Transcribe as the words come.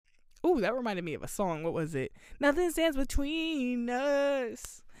Oh, that reminded me of a song. What was it? Nothing stands between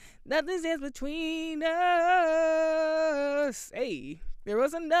us. Nothing stands between us. Hey, there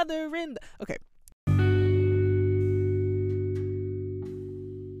was another in the... Okay.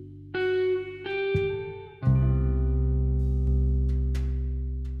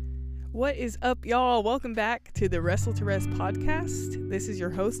 What is up, y'all? Welcome back to the Wrestle to Rest podcast. This is your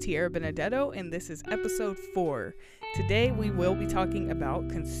host, Tiara Benedetto, and this is episode 4. Today, we will be talking about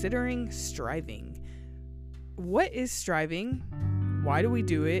considering striving. What is striving? Why do we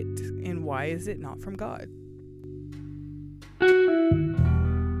do it? And why is it not from God?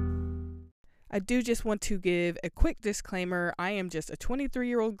 I do just want to give a quick disclaimer. I am just a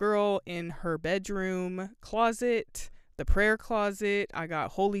 23-year-old girl in her bedroom closet, the prayer closet. I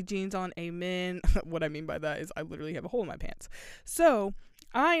got holy jeans on, amen. What I mean by that is I literally have a hole in my pants. So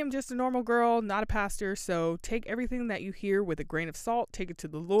I am just a normal girl, not a pastor. So take everything that you hear with a grain of salt, take it to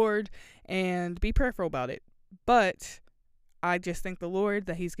the Lord, and be prayerful about it. But I just thank the Lord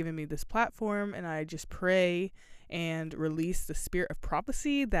that he's given me this platform, and I just pray and release the spirit of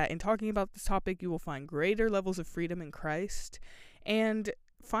prophecy that in talking about this topic, you will find greater levels of freedom in Christ and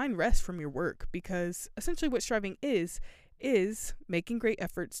find rest from your work, because essentially what striving is making great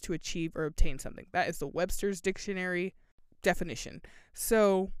efforts to achieve or obtain something. That is the Webster's Dictionary definition.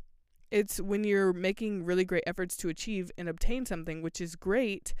 So it's when you're making really great efforts to achieve and obtain something, which is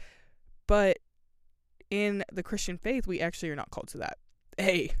great, but in the Christian faith, we actually are not called to that.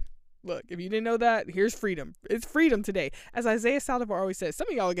 Hey, look, if you didn't know that, here's freedom. It's freedom today. As Isaiah Saldivar always says, some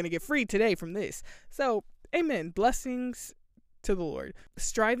of y'all are going to get free today from this. So, amen. Blessings to the Lord.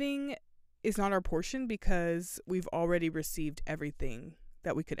 Striving is not our portion because we've already received everything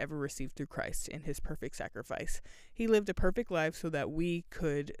that we could ever receive through Christ in his perfect sacrifice. He lived a perfect life so that we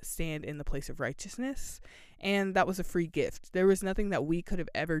could stand in the place of righteousness, and that was a free gift. There was nothing that we could have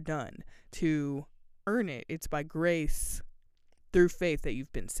ever done to earn it. It's by grace through faith that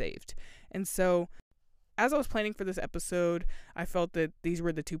you've been saved. And so as I was planning for this episode, I felt that these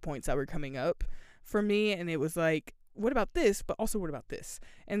were the 2 points that were coming up for me, and it was like, what about this? But also, what about this?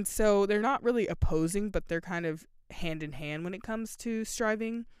 And so they're not really opposing, but they're kind of hand in hand when it comes to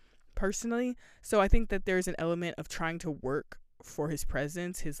striving personally. So I think that there's an element of trying to work for his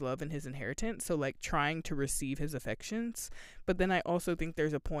presence, his love, and his inheritance. So like trying to receive his affections. But then I also think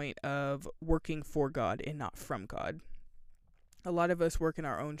there's a point of working for God and not from God. A lot of us work in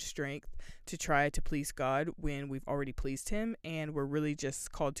our own strength to try to please God when we've already pleased him, and we're really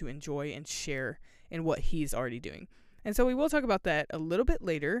just called to enjoy and share in what he's already doing. And so we will talk about that a little bit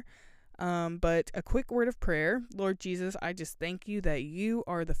later. But a quick word of prayer. Lord Jesus, I just thank you that you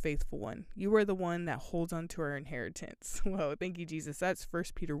are the faithful one. You are the one that holds on to our inheritance. Well, thank you, Jesus. That's 1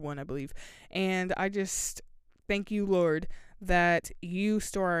 Peter 1, I believe. And I just thank you, Lord, that you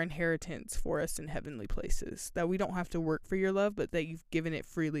store our inheritance for us in heavenly places, that we don't have to work for your love, but that you've given it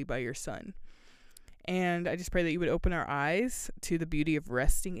freely by your Son. And I just pray that you would open our eyes to the beauty of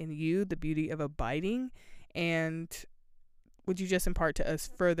resting in you, the beauty of abiding, and would you just impart to us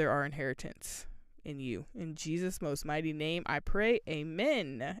further our inheritance in you. In Jesus' most mighty name, I pray,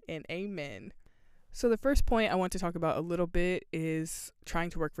 amen and amen. So the first point I want to talk about a little bit is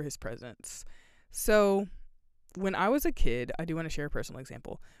trying to work for his presence. So when I was a kid, I do want to share a personal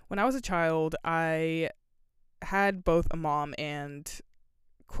example. When I was a child, I had both a mom and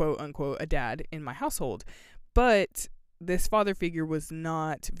quote unquote a dad in my household, but this father figure was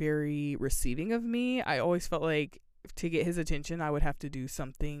not very receiving of me. I always felt like to get his attention, I would have to do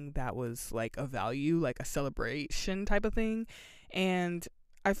something that was like a value, like a celebration type of thing. And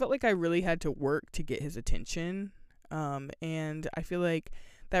I felt like I really had to work to get his attention. And I feel like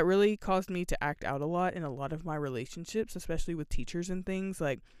that really caused me to act out a lot in a lot of my relationships, especially with teachers and things.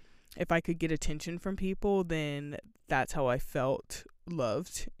 Like if I could get attention from people, then that's how I felt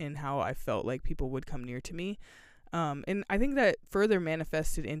loved and how I felt like people would come near to me. And I think that further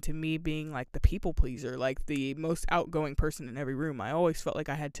manifested into me being like the people pleaser, like the most outgoing person in every room. I always felt like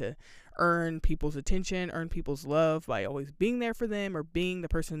I had to earn people's attention, earn people's love by always being there for them or being the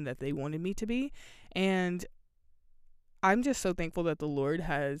person that they wanted me to be. And I'm just so thankful that the Lord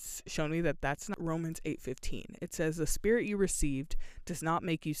has shown me that that's not Romans 8:15. It says, the spirit you received does not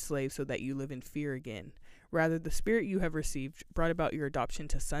make you slaves so that you live in fear again. Rather, the spirit you have received brought about your adoption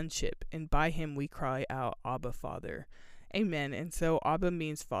to sonship, and by him we cry out, Abba, Father. Amen. And so Abba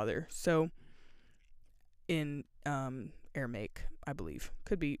means father. So in Aramaic, I believe.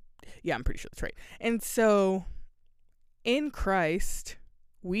 Could be. Yeah, I'm pretty sure that's right. And so in Christ,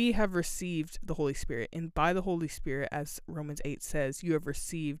 we have received the Holy Spirit. And by the Holy Spirit, as Romans 8 says, you have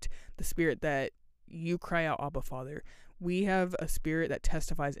received the Spirit that you cry out, Abba, Father. We have a spirit that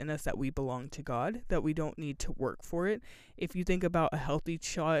testifies in us that we belong to God, that we don't need to work for it. If you think about a healthy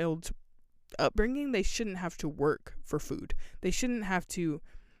child's upbringing, they shouldn't have to work for food. They shouldn't have to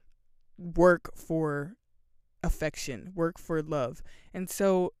work for affection, work for love. And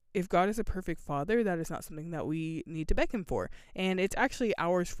so if God is a perfect father, that is not something that we need to beg him for. And it's actually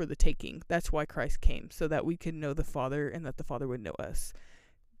ours for the taking. That's why Christ came, so that we could know the Father and that the Father would know us.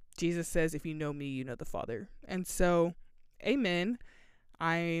 Jesus says, if you know me, you know the Father. And so, amen.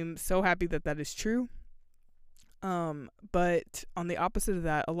 I'm so happy that that is true. But on the opposite of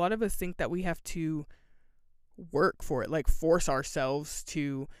that, a lot of us think that we have to work for it, like force ourselves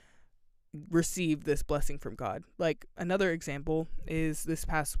to receive this blessing from God. Like another example is this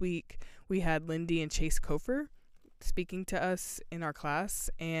past week, we had Lindy and Chase Kofer speaking to us in our class,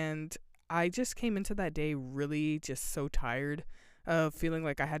 and I just came into that day really just so tired of feeling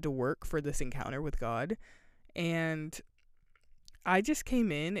like I had to work for this encounter with God. And I just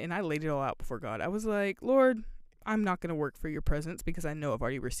came in and I laid it all out before God. I was like, Lord, I'm not going to work for your presence because I know I've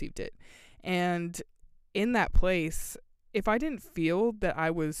already received it. And in that place, if I didn't feel that I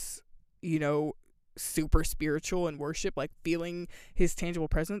was, super spiritual in worship, like feeling his tangible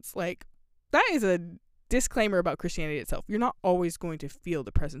presence, like that is a disclaimer about Christianity itself. You're not always going to feel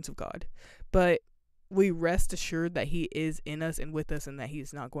the presence of God, but we rest assured that he is in us and with us, and that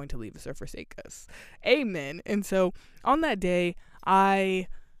he's not going to leave us or forsake us. Amen. And so on that day, I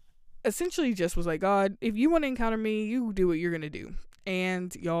essentially just was like, God, if you want to encounter me, you do what you're going to do.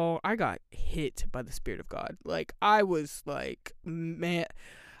 And y'all, I got hit by the Spirit of God. Like, I was like, man,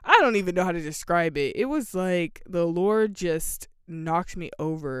 I don't even know how to describe it. It was like the Lord just knocked me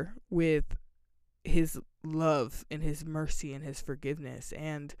over with his love and his mercy and his forgiveness.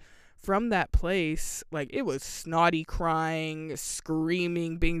 And from that place, like, it was snotty crying,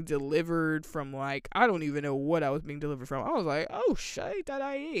 screaming, being delivered from, like, I don't even know what I was being delivered from. I was like, oh, shit, that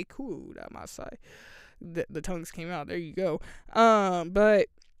I cool, that my side. The tongues came out. There you go. But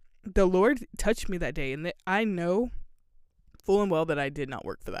the Lord touched me that day, and I know full and well that I did not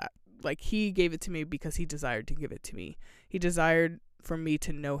work for that. Like, he gave it to me because he desired to give it to me. He desired for me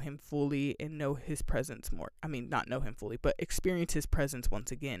to know him fully and know his presence more. I mean, not know him fully, but experience his presence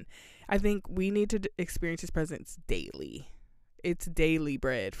once again. I think we need to experience his presence daily. It's daily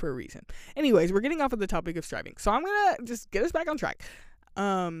bread for a reason. Anyways, we're getting off of the topic of striving, so I'm gonna just get us back on track.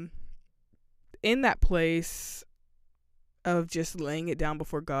 In that place of just laying it down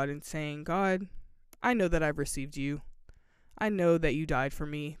before God and saying, God, I know that I've received you. I know that you died for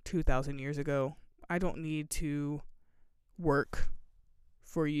me 2,000 years ago. I don't need to work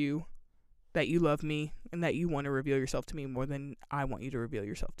for you, that you love me and that you want to reveal yourself to me more than I want you to reveal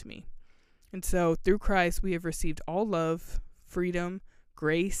yourself to me. And so through Christ, we have received all love, freedom,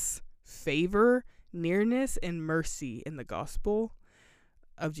 grace, favor, nearness, and mercy in the gospel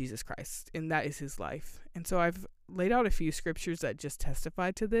of Jesus Christ. And that is his life. And so I've laid out a few scriptures that just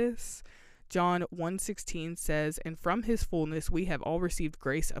testify to this. John 1:16 says, and from his fullness we have all received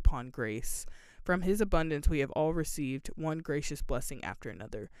grace upon grace. From his abundance we have all received one gracious blessing after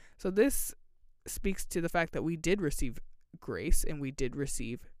another. So this speaks to the fact that we did receive grace and we did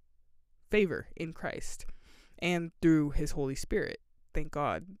receive favor in Christ and through his Holy Spirit. Thank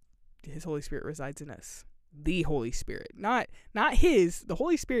God his Holy Spirit resides in us. The Holy Spirit, not his. The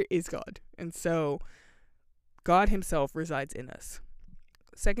Holy Spirit is God. And so God himself resides in us.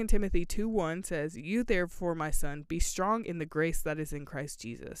 2 Timothy 2:1 says, you therefore, my son, be strong in the grace that is in Christ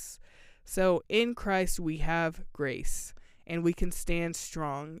Jesus. So in Christ we have grace, and we can stand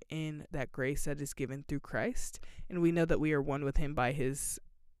strong in that grace that is given through Christ. And we know that we are one with him by his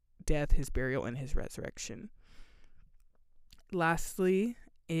death, his burial, and his resurrection. Lastly,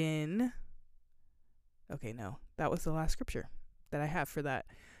 that was the last scripture that I have for that.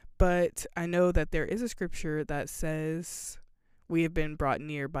 But I know that there is a scripture that says we have been brought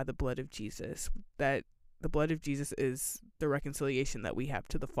near by the blood of Jesus, that the blood of Jesus is the reconciliation that we have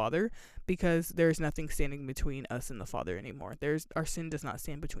to the Father, because there's nothing standing between us and the Father anymore. Our sin does not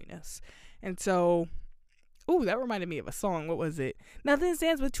stand between us. And so, that reminded me of a song. What was it? Nothing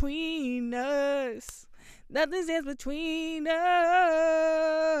stands between us. Nothing stands between us.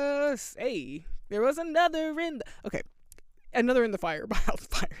 Hey, there was another in the fire by House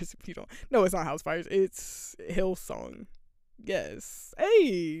Fires. If you don't, no, it's not House Fires. It's Hillsong. Yes.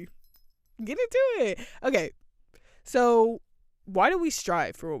 Hey, get into it. Okay, so why do we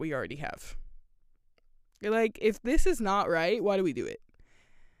strive for what we already have? Like, if this is not right, why do we do it?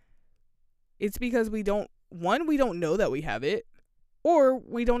 It's because we don't know that we have it, or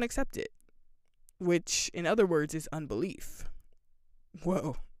we don't accept it, which in other words is unbelief.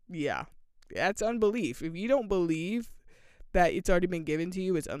 Whoa, yeah, that's unbelief. If you don't believe that it's already been given to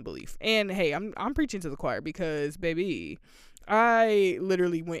you is unbelief. And hey, I'm preaching to the choir because, baby, I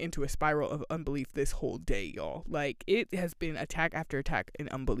literally went into a spiral of unbelief this whole day, y'all. Like, it has been attack after attack in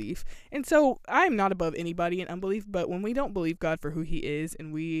unbelief. And so I'm not above anybody in unbelief, but when we don't believe God for who he is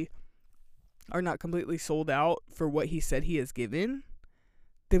and we are not completely sold out for what he said he has given,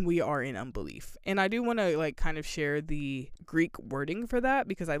 then we are in unbelief. And I do want to like kind of share the Greek wording for that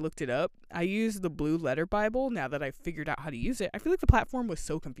because I looked it up. I used the Blue Letter Bible now that I figured out how to use it. I feel like the platform was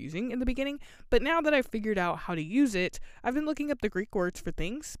so confusing in the beginning, but now that I've figured out how to use it, I've been looking up the Greek words for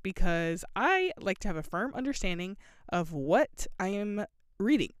things because I like to have a firm understanding of what I am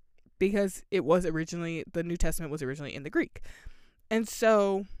reading, because it was originally, the New Testament was originally in the Greek. And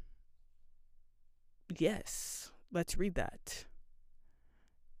so, yes, let's read that.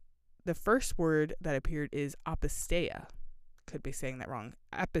 The first word that appeared is aposteia. Could be saying that wrong.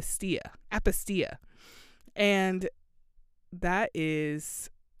 Apostia. And that is,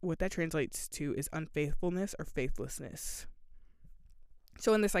 what that translates to is unfaithfulness or faithlessness.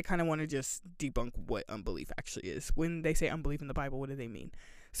 So in this, I kind of want to just debunk what unbelief actually is. When they say unbelief in the Bible, what do they mean?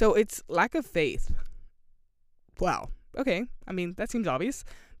 So it's lack of faith. Wow. Okay. I mean, that seems obvious.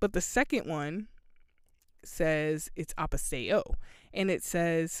 But the second one says it's aposteo, and it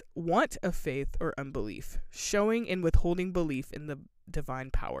says want of faith or unbelief, showing and withholding belief in the divine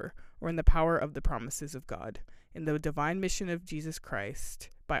power or in the power of the promises of God, in the divine mission of Jesus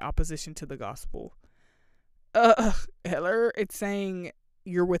Christ by opposition to the gospel. Heller, it's saying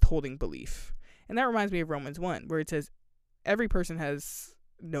you're withholding belief. And that reminds me of Romans 1, where it says every person has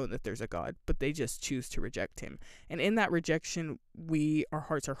known that there's a God, but they just choose to reject him. And in that rejection, our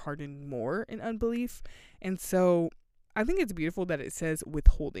hearts are hardened more in unbelief. And so I think it's beautiful that it says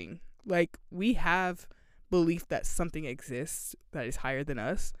withholding. Like, we have belief that something exists that is higher than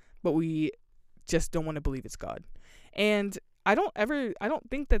us, but we just don't want to believe it's God. And I don't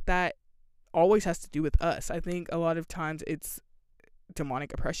think that always has to do with us. I think a lot of times it's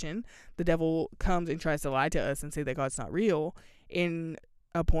demonic oppression. The devil comes and tries to lie to us and say that God's not real, in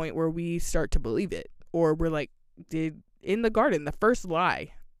a point where we start to believe it. Or we're like, in the garden, the first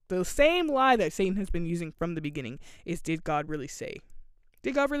lie, the same lie that Satan has been using from the beginning is, did God really say?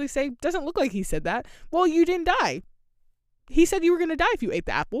 Did God really say? Doesn't look like he said that. Well, you didn't die. He said you were going to die if you ate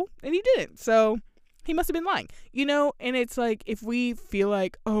the apple, and he didn't. So he must have been lying, and it's like, if we feel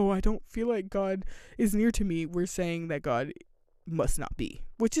like, oh, I don't feel like God is near to me, we're saying that God must not be,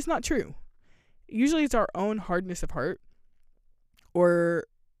 which is not true. Usually it's our own hardness of heart, or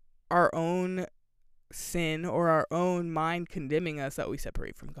our own sin, or our own mind condemning us, that we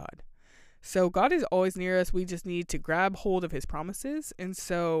separate from God. So God is always near us. We just need to grab hold of his promises. And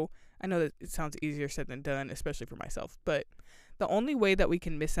so I know that it sounds easier said than done, especially for myself, but the only way that we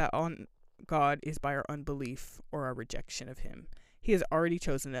can miss out on God is by our unbelief or our rejection of him. He has already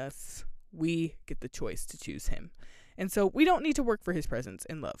chosen us. We get the choice to choose him. And so we don't need to work for his presence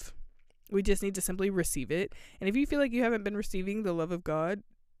and love. We just need to simply receive it. And if you feel like you haven't been receiving the love of God,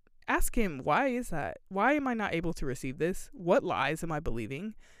 ask him, why is that? Why am I not able to receive this? What lies am I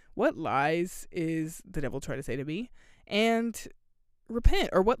believing? What lies is the devil trying to say to me? And repent.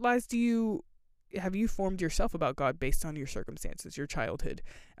 Or what lies have you formed yourself about God based on your circumstances, your childhood?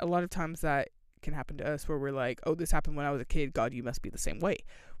 A lot of times that can happen to us, where we're like, oh, this happened when I was a kid. God, you must be the same way,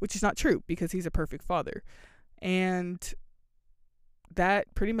 which is not true, because he's a perfect father. And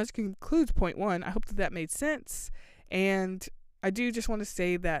that pretty much concludes point 1. I hope that made sense. And I do just want to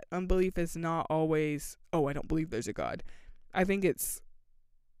say that unbelief is not always, oh, I don't believe there's a God. I think it's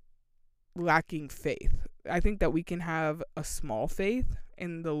lacking faith. I think that we can have a small faith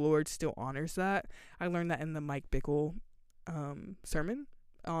and the Lord still honors that. I learned that in the Mike Bickle sermon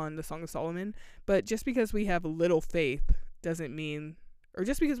on the Song of Solomon. But just because we have little faith doesn't mean, or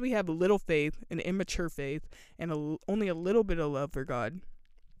just because we have little faith, an immature faith, and only a little bit of love for God,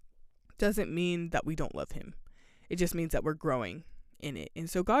 doesn't mean that we don't love him. It just means that we're growing in it. And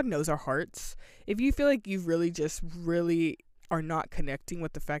so God knows our hearts. If you feel like you really are not connecting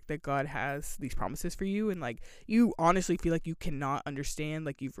with the fact that God has these promises for you, and like you honestly feel like you cannot understand,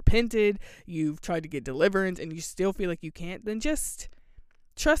 like you've repented, you've tried to get deliverance, and you still feel like you can't, then just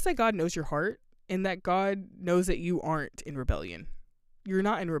trust that God knows your heart, and that God knows that you aren't in rebellion. You're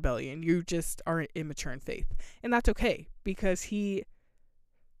not in rebellion. You just are immature in faith. And that's okay, because he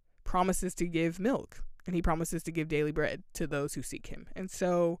promises to give milk, and he promises to give daily bread to those who seek him. And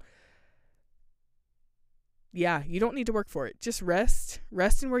so, yeah, you don't need to work for it. Just rest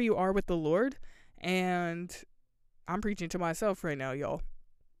in where you are with the Lord. And I'm preaching to myself right now, y'all.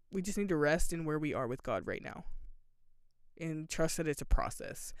 We just need to rest in where we are with God right now. and trust that it's a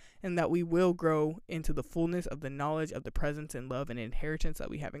process and that we will grow into the fullness of the knowledge of the presence and love and inheritance that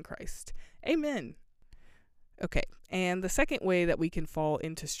we have in Christ. Amen. Okay, and the second way that we can fall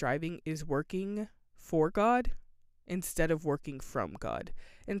into striving is working for God instead of working from God.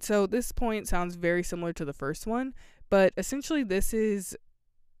 And so this point sounds very similar to the first one, but essentially this is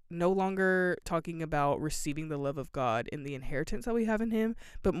no longer talking about receiving the love of God and the inheritance that we have in him,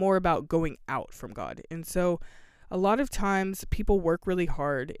 but more about going out from God. And so a lot of times people work really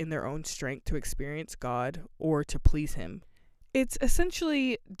hard in their own strength to experience God or to please him. It's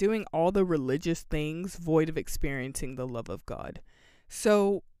essentially doing all the religious things void of experiencing the love of God.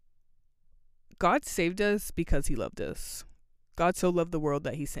 So God saved us because he loved us. God so loved the world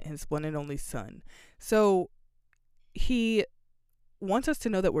that he sent his one and only son. So he wants us to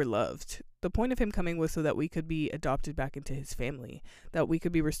know that we're loved. The point of him coming was so that we could be adopted back into his family, that we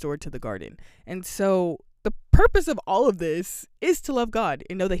could be restored to the garden. And so the purpose of all of this is to love God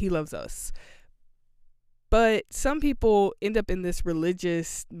and know that he loves us. But some people end up in this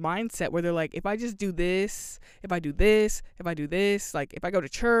religious mindset where they're like, if I just do this, if I do this, if I do this, like if I go to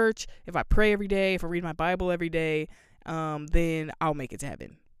church, if I pray every day, if I read my Bible every day, then I'll make it to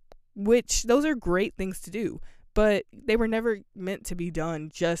heaven. Which those are great things to do. But they were never meant to be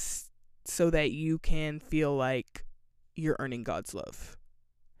done just so that you can feel like you're earning God's love.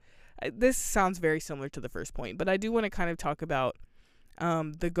 This sounds very similar to the first point, but I do want to kind of talk about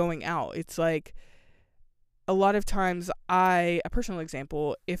the going out. It's like a lot of times a personal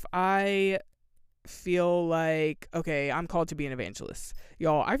example, if I feel like, okay, I'm called to be an evangelist.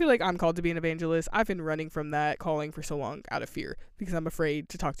 Y'all, I feel like I'm called to be an evangelist. I've been running from that calling for so long out of fear because I'm afraid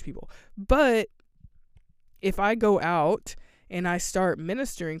to talk to people. But if I go out and I start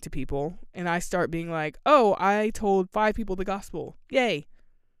ministering to people and I start being like, oh, I told 5 people the gospel. Yay.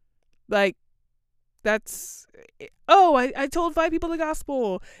 Like, that's, oh, I told 5 people the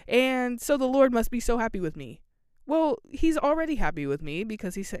gospel. And so the Lord must be so happy with me. Well, he's already happy with me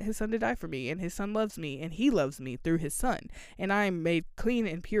because he sent his son to die for me, and his son loves me, and he loves me through his son. And I'm made clean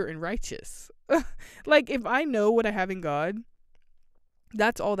and pure and righteous. Like, if I know what I have in God,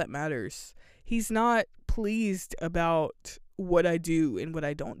 that's all that matters. He's not pleased about what I do and what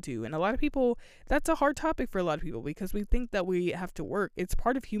I don't do. And a lot of people, that's a hard topic for a lot of people because we think that we have to work. It's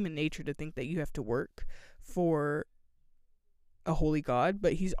part of human nature to think that you have to work for a holy God,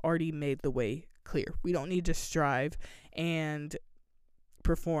 but he's already made the way clear. We don't need to strive and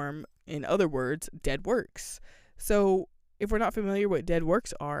perform, in other words, dead works. So if we're not familiar what dead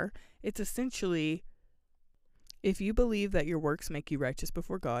works are, it's essentially if you believe that your works make you righteous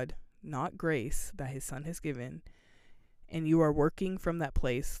before God, not grace that his son has given, and you are working from that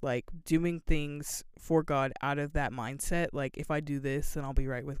place, like doing things for God out of that mindset, like if I do this, then I'll be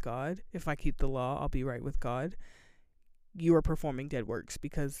right with God. If I keep the law, I'll be right with God. You are performing dead works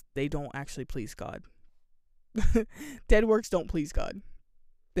because they don't actually please God. Dead works don't please God.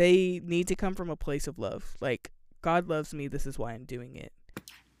 They need to come from a place of love. Like, God loves me, this is why I'm doing it.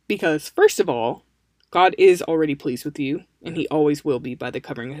 Because, first of all, God is already pleased with you, and he always will be by the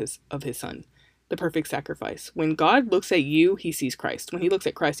covering of his son, the perfect sacrifice. When God looks at you, he sees Christ. When he looks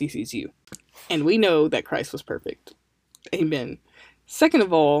at Christ, he sees you. And we know that Christ was perfect. Amen. Second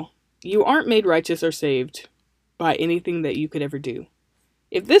of all, you aren't made righteous or saved by anything that you could ever do.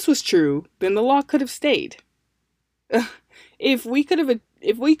 If this was true, then the law could have stayed. If we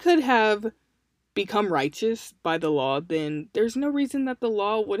could have become righteous by the law, then there's no reason that the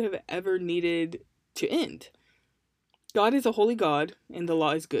law would have ever needed to end. God is a holy God, and the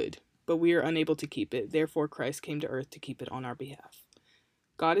law is good, but we are unable to keep it. Therefore, Christ came to earth to keep it on our behalf.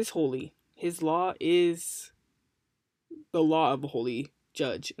 God is holy. His law is the law of a holy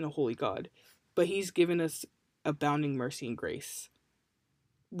judge and a holy God, but he's given us abounding mercy and grace.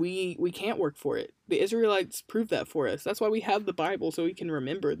 We can't work for it. The Israelites proved that for us. That's why we have the Bible, so we can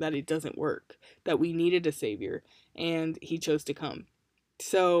remember that it doesn't work, that we needed a savior, and he chose to come.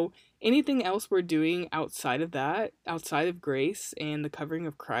 So anything else we're doing outside of that, outside of grace and the covering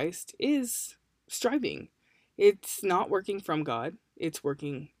of Christ, is striving. It's not working from God. It's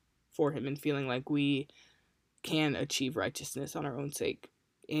working for him and feeling like we can achieve righteousness on our own sake.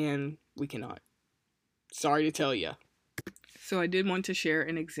 And we cannot. Sorry to tell you. So I did want to share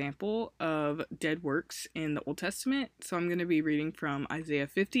an example of dead works in the Old Testament. So I'm going to be reading from Isaiah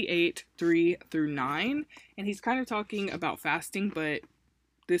 58, 3 through 9. And he's kind of talking about fasting, but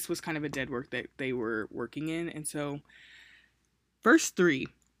this was kind of a dead work that they were working in. And so, verse 3,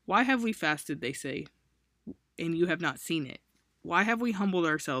 why have we fasted, they say, and you have not seen it? Why have we humbled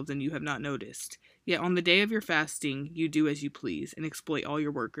ourselves and you have not noticed? Yet on the day of your fasting, you do as you please and exploit all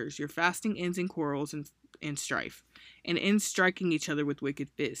your workers. Your fasting ends in quarrels and and strife, and in striking each other with wicked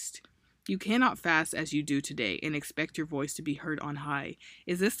fists. You cannot fast as you do today and expect your voice to be heard on high.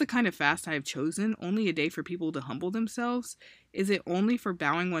 Is this the kind of fast I have chosen? Only a day for people to humble themselves? Is it only for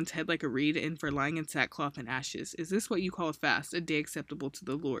bowing one's head like a reed and for lying in sackcloth and ashes? Is this what you call a fast, a day acceptable to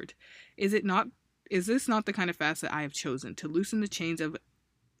the Lord? Is this not the kind of fast that I have chosen, to loosen the chains of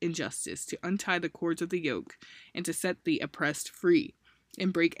injustice, to untie the cords of the yoke, and to set the oppressed free,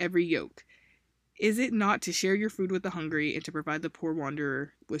 and break every yoke? Is it not to share your food with the hungry and to provide the poor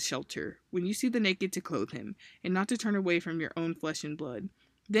wanderer with shelter? When you see the naked, to clothe him, and not to turn away from your own flesh and blood.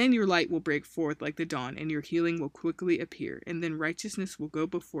 Then your light will break forth like the dawn, and your healing will quickly appear. And then righteousness will go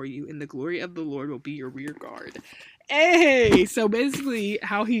before you, and the glory of the Lord will be your rear guard. Hey! So basically,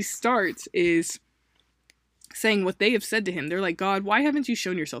 how he starts is saying what they have said to him. They're like, God, why haven't you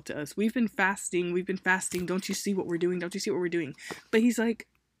shown yourself to us? We've been fasting. Don't you see what we're doing? But he's like,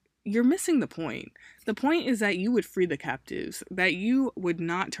 you're missing the point. The point is that you would free the captives, that you would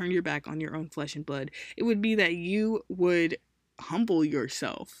not turn your back on your own flesh and blood. It would be that you would humble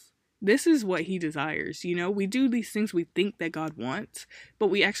yourself. This is what he desires. You know, we do these things we think that God wants, but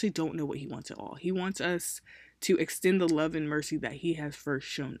we actually don't know what he wants at all. He wants us to extend the love and mercy that he has first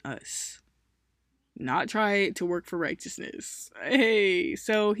shown us. Not try to work for righteousness. Hey,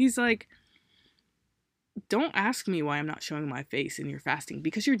 so he's like, don't ask me why I'm not showing my face in your fasting,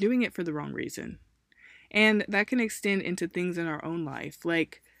 because you're doing it for the wrong reason. And that can extend into things in our own life.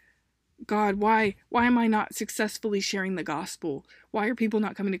 Like, God, why am I not successfully sharing the gospel? Why are people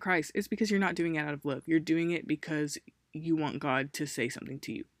not coming to Christ? It's because you're not doing it out of love. You're doing it because you want God to say something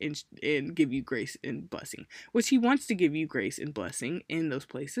to you and give you grace and blessing, which he wants to give you grace and blessing in those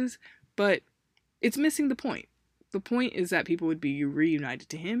places, but it's missing the point. The point is that people would be reunited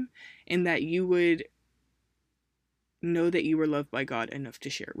to him, and that you would know that you were loved by God enough to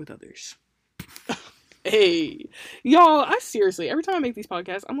share it with others. Hey, y'all, I seriously, every time I make these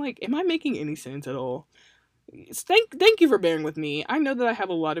podcasts, I'm like, am I making any sense at all? Thank you for bearing with me. I know that I have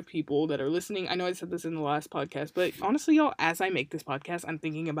a lot of people that are listening. I know I said this in the last podcast, but honestly, y'all, as I make this podcast, I'm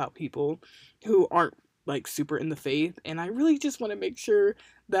thinking about people who aren't like super in the faith, and I really just want to make sure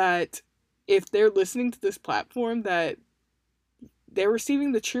that if they're listening to this platform, that they're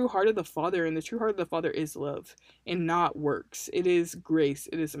receiving the true heart of the Father, and the true heart of the Father is love and not works. It is grace.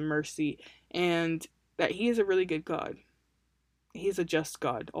 It is mercy, and that he is a really good God. He's a just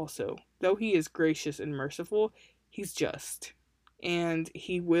God also. Though he is gracious and merciful, he's just, and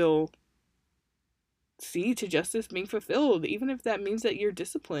he will see to justice being fulfilled, even if that means that you're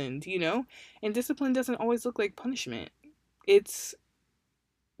disciplined, you know? And discipline doesn't always look like punishment.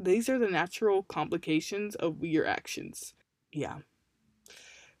 These are the natural complications of your actions. Yeah.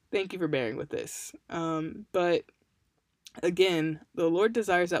 Thank you for bearing with this. But again, the Lord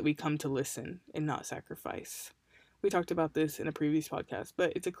desires that we come to listen and not sacrifice. We talked about this in a previous podcast,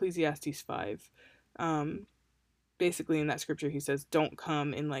 but it's Ecclesiastes 5. Basically in that scripture, he says, don't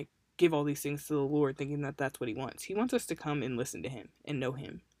come and like give all these things to the Lord thinking that that's what he wants. He wants us to come and listen to him and know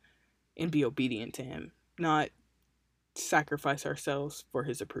him and be obedient to him, not sacrifice ourselves for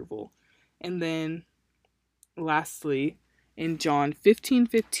his approval. And then lastly, in John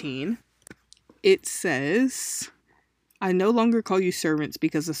 15:15, it says, I no longer call you servants,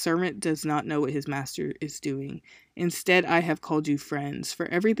 because the servant does not know what his master is doing. Instead, I have called you friends, for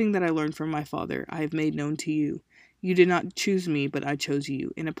everything that I learned from my Father I have made known to you. You did not choose me, but I chose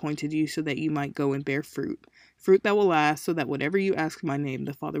you and appointed you so that you might go and bear fruit that will last, so that whatever you ask in my name,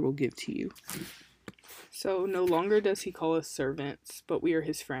 the Father will give to you. So no longer does he call us servants, but we are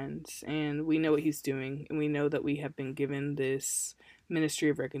his friends, and we know what he's doing, and we know that we have been given this ministry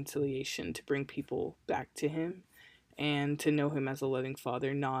of reconciliation to bring people back to him and to know him as a loving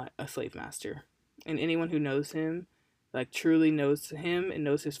Father, not a slave master. And anyone who knows him, like truly knows him and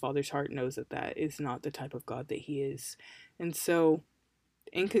knows his Father's heart, knows that that is not the type of God that he is. And so,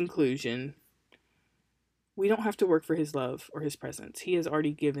 in conclusion, we don't have to work for his love or his presence. He has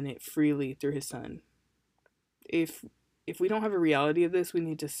already given it freely through his Son. If we don't have a reality of this, we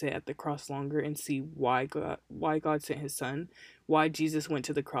need to sit at the cross longer and see why God sent his Son, why Jesus went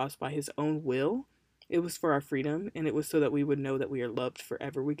to the cross by his own will. It was for our freedom, and it was so that we would know that we are loved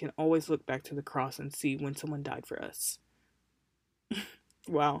forever. We can always look back to the cross and see when someone died for us.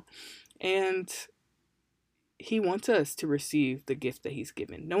 Wow. And he wants us to receive the gift that he's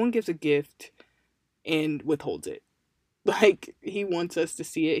given. No one gives a gift and withholds it. Like, he wants us to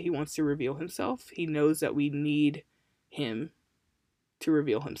see it. He wants to reveal himself. He knows that we need him to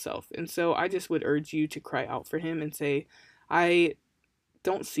reveal himself. And so I just would urge you to cry out for him and say, I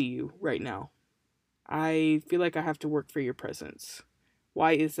don't see you right now. I feel like I have to work for your presence.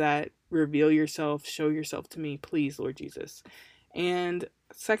 Why is that? Reveal yourself, show yourself to me, please, Lord Jesus. And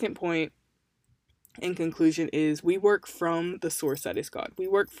second point, in conclusion, is we work from the source that is God. We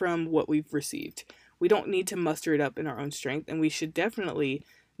work from what we've received. We don't need to muster it up in our own strength, and we should definitely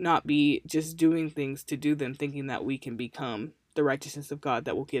not be just doing things to do them, thinking that we can become the righteousness of God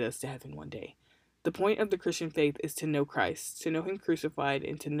that will get us to heaven one day. The point of the Christian faith is to know Christ, to know him crucified,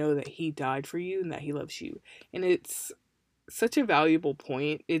 and to know that he died for you and that he loves you. And it's such a valuable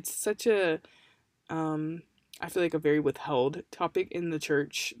point. It's such a I feel like a very withheld topic in the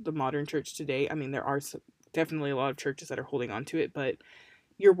church, the modern church today. I mean, there are definitely a lot of churches that are holding on to it, but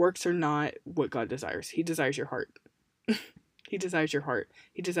your works are not what God desires. He desires your heart. He desires your heart.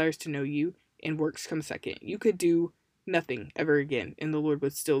 He desires to know you, and works come second. You could do nothing ever again, and the Lord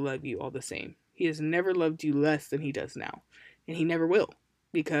would still love you all the same. He has never loved you less than he does now, and he never will,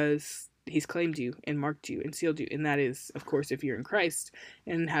 because he's claimed you and marked you and sealed you. And that is, of course, if you're in Christ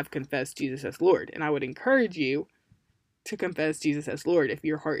and have confessed Jesus as Lord. And I would encourage you to confess Jesus as Lord if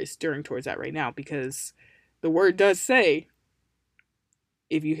your heart is stirring towards that right now, because the word does say,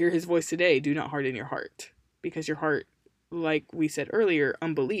 if you hear his voice today, do not harden your heart, because your heart, like we said earlier,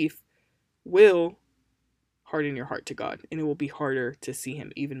 unbelief will harden your heart to God, and it will be harder to see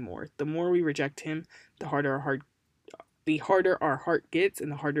him even more. The more we reject him, the harder our heart gets, and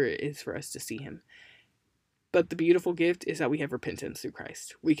the harder it is for us to see him. But the beautiful gift is that we have repentance through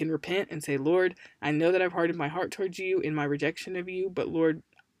Christ. We can repent and say, Lord, I know that I've hardened my heart towards you in my rejection of you, but Lord,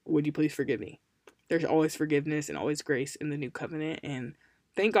 would you please forgive me? There's always forgiveness and always grace in the new covenant, and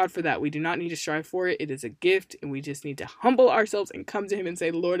thank God for that. We do not need to strive for it. It is a gift, and we just need to humble ourselves and come to him and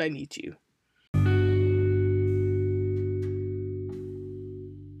say, Lord, I need you.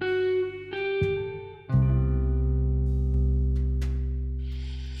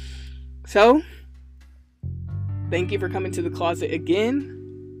 So, thank you for coming to the closet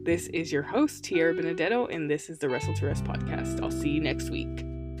again. This is your host, Tiara Benedetto, and this is the Wrestle to Rest podcast. I'll see you next week.